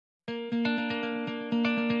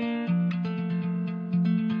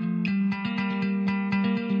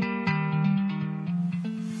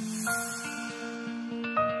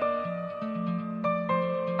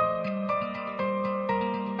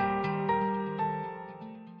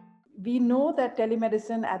we know that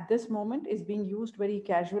telemedicine at this moment is being used very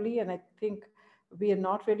casually, and I think we are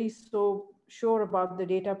not really so sure about the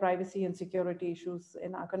data privacy and security issues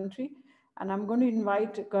in our country. And I'm going to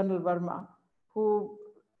invite Colonel Verma, who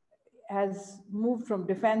has moved from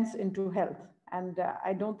defense into health. And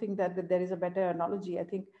I don't think that there is a better analogy. I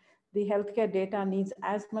think the healthcare data needs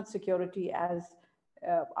as much security as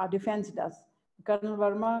our defense does. Colonel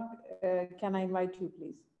Verma, can I invite you,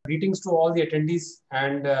 please? Greetings to all the attendees,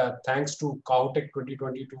 and thanks to CAHOTECH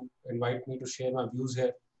 2020 to invite me to share my views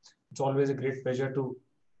here. It's always a great pleasure to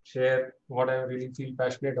share what I really feel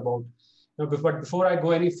passionate about. But before I go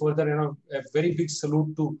any further, a very big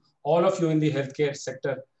salute to all of you in the healthcare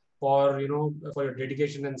sector for for your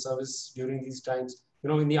dedication and service during these times.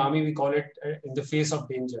 In the army we call it in the face of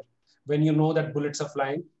danger. When you know that bullets are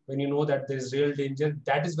flying, when you know that there is real danger,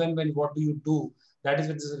 that is when what do you do? That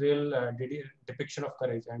is a real depiction of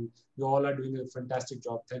courage, and you all are doing a fantastic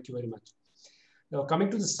job. Thank you very much. Now, coming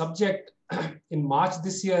to the subject, in March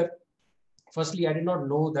this year, firstly, I did not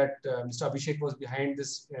know that Mr. Abhishek was behind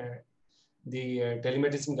this, the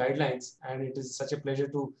telemedicine guidelines, and it is such a pleasure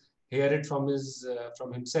to hear it from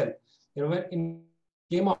himself. When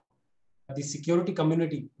it came up, the security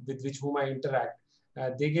community with whom I interact,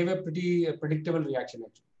 they gave a pretty predictable reaction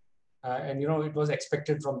actually, and it was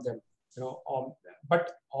expected from them.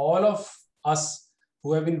 But all of us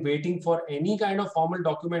who have been waiting for any kind of formal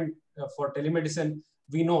document for telemedicine,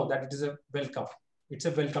 we know that it is a welcome. It's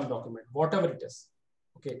a welcome document, whatever it is.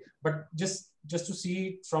 Okay, but just to see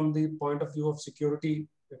it from the point of view of security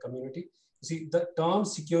community, you see the term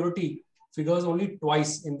security figures only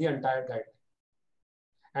twice in the entire guideline,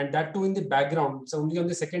 and that too in the background. It's only on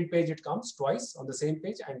the second page it comes twice on the same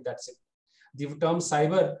page, and that's it. The term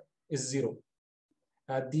cyber is 0.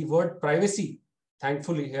 The word privacy,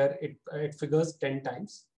 thankfully here, it figures 10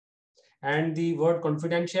 times. And the word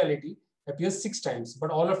confidentiality appears 6 times,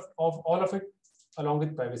 but all of it along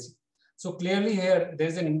with privacy. So clearly here,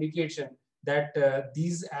 there's an indication that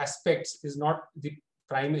these aspects is not the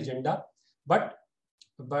prime agenda, but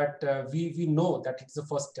we know that it's the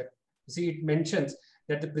first step. You see, it mentions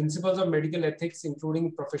that the principles of medical ethics,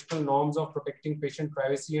 including professional norms of protecting patient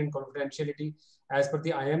privacy and confidentiality as per the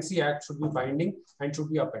IMC Act, should be binding and should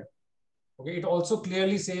be upheld. Okay, it also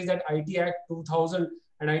clearly says that IT Act 2000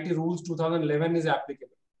 and IT Rules 2011 is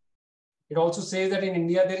applicable. It also says that in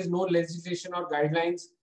India, there is no legislation or guidelines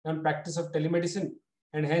on practice of telemedicine,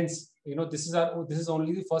 and hence, this is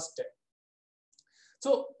only the first step.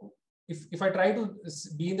 So if I try to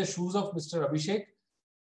be in the shoes of Mr. Abhishek,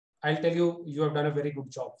 I'll tell you, you have done a very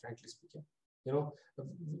good job, frankly speaking.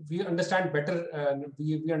 We understand better,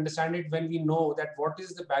 we understand it when we know that what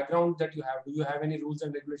is the background that you have. Do you have any rules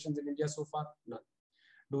and regulations in India so far? None.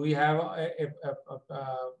 Do we have a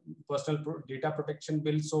personal data protection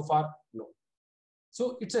bill so far? No.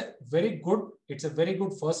 So it's a very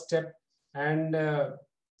good first step, and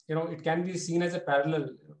it can be seen as a parallel.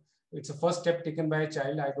 It's a first step taken by a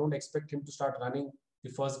child. I don't expect him to start running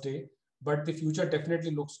the first day, but the future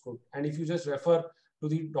definitely looks good. And if you just refer to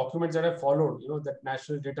the documents that have followed, that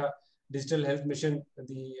National Digital Health Mission,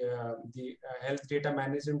 the Health Data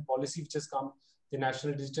Management Policy which has come, the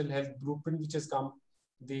National Digital Health Blueprint which has come,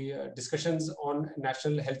 the discussions on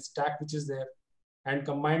National Health Stack which is there, and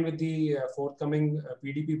combined with the forthcoming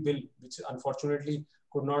PDP bill, which unfortunately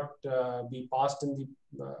could not be passed in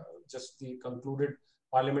the just the concluded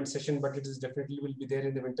Parliament session, but it is definitely will be there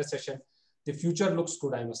in the winter session. The future looks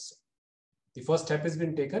good, I must say. The first step has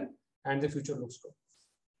been taken, and the future looks good.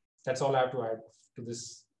 That's all I have to add to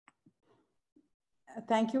this.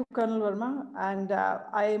 Thank you, Colonel Verma. And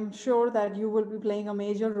I am sure that you will be playing a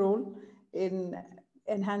major role in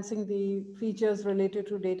enhancing the features related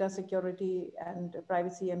to data security and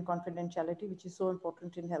privacy and confidentiality, which is so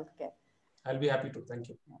important in healthcare. I'll be happy to. Thank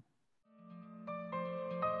you.